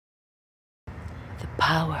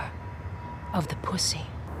power of the pussy.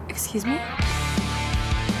 Excuse me?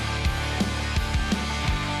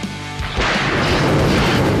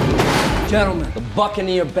 Gentlemen, the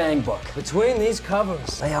Buccaneer Bang Book. Between these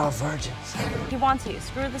covers, they are virgins. He wants you.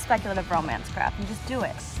 Screw the speculative romance crap and just do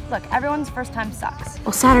it. Look, everyone's first time sucks.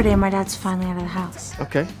 Well, Saturday, my dad's finally out of the house.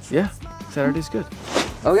 Okay, yeah. Saturday's good.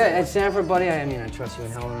 Okay, at Stanford, buddy, I trust you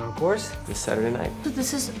and Helen on course. This Saturday night. So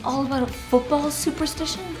this is all about a football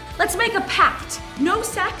superstition? Let's make a pact. No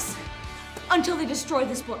sex until they destroy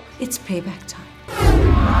this book. It's payback time.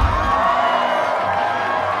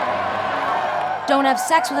 Don't have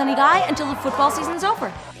sex with any guy until the football season's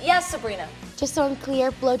over. Yes, Sabrina. Just so I'm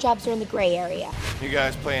clear, blowjobs are in the gray area. You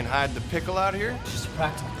guys playing hide the pickle out here? Just a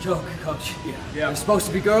practical joke, Coach. Yeah. There's supposed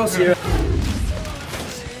to be girls here.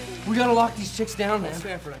 We gotta lock these chicks down, man.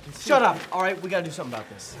 Stanford, I can see. Shut up. All right, we gotta do something about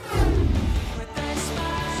this.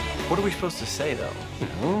 What are we supposed to say,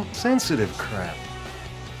 though? Sensitive crap.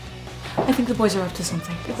 I think the boys are up to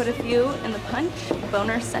something. We put a few in the punch,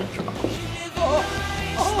 boner central.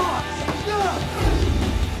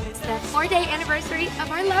 It's the 4-day anniversary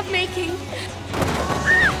of our lovemaking.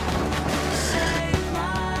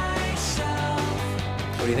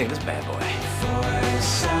 What do you think of this bad boy?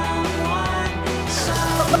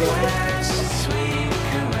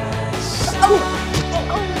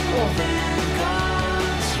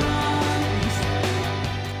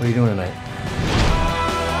 What are you doing tonight?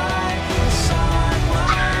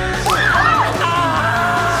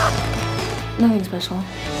 Nothing special.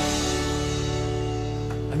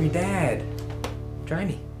 I'm your dad. Try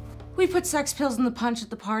me. We put sex pills in the punch at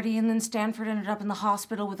the party, and then Stanford ended up in the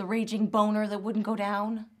hospital with a raging boner that wouldn't go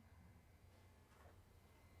down.